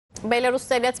Belarus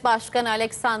Devlet Başkanı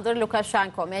Alexander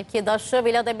Lukaşenko, mevkidaşı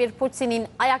Vladimir Putin'in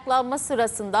ayaklanma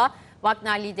sırasında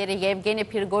Wagner lideri Yevgeni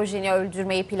Prigojin'i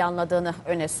öldürmeyi planladığını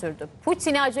öne sürdü.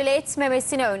 Putin'i acele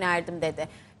etmemesini önerdim dedi.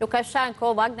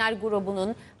 Lukaşenko, Wagner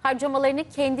grubunun harcamalarını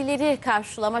kendileri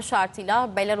karşılama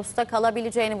şartıyla Belarus'ta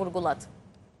kalabileceğini vurguladı.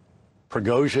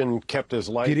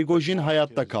 Prigojin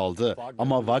hayatta kaldı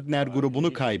ama Wagner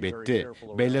grubunu kaybetti.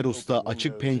 Belarus'ta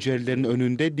açık pencerelerin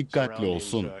önünde dikkatli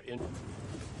olsun.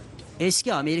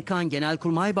 Eski Amerikan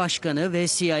Genelkurmay Başkanı ve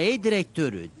CIA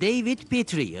Direktörü David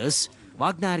Petraeus,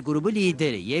 Wagner grubu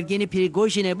lideri Yevgeni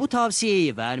Prigojin'e bu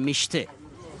tavsiyeyi vermişti.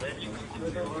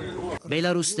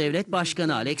 Belarus Devlet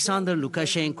Başkanı Alexander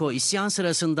Lukaşenko isyan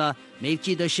sırasında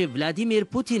mevkidaşı Vladimir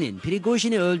Putin'in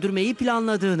Prigojin'i öldürmeyi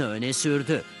planladığını öne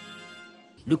sürdü.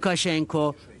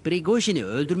 Lukaşenko, Prigojin'i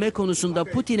öldürme konusunda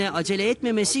Putin'e acele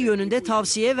etmemesi yönünde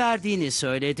tavsiye verdiğini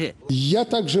söyledi.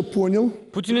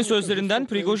 Putin'in sözlerinden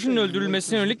Prigojin'in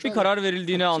öldürülmesine yönelik bir karar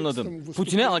verildiğini anladım.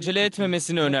 Putin'e acele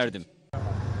etmemesini önerdim.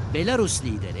 Belarus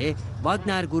lideri,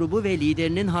 Wagner grubu ve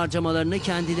liderinin harcamalarını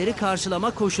kendileri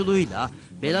karşılama koşuluyla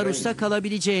Belarus'ta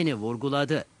kalabileceğini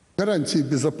vurguladı.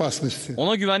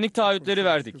 Ona güvenlik taahhütleri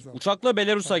verdik. Uçakla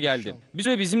Belarus'a geldi.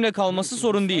 Bizimle kalması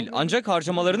sorun değil. Ancak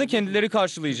harcamalarını kendileri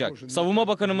karşılayacak. Savunma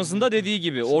Bakanımızın da dediği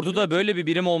gibi orduda böyle bir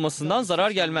birim olmasından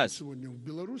zarar gelmez.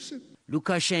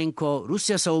 Lukaşenko,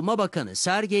 Rusya Savunma Bakanı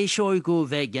Sergey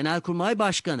Shoigu ve Genelkurmay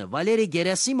Başkanı Valeri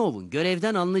Gerasimov'un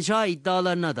görevden alınacağı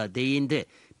iddialarına da değindi.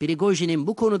 Prigojin'in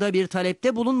bu konuda bir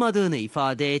talepte bulunmadığını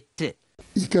ifade etti.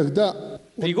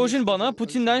 Prigojin bana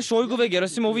Putin'den Shoigu ve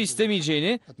Gerasimov'u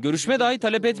istemeyeceğini, görüşme dahi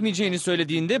talep etmeyeceğini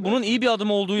söylediğinde bunun iyi bir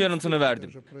adım olduğu yanıtını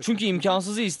verdim. Çünkü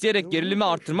imkansızı isteyerek gerilimi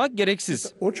arttırmak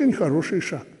gereksiz.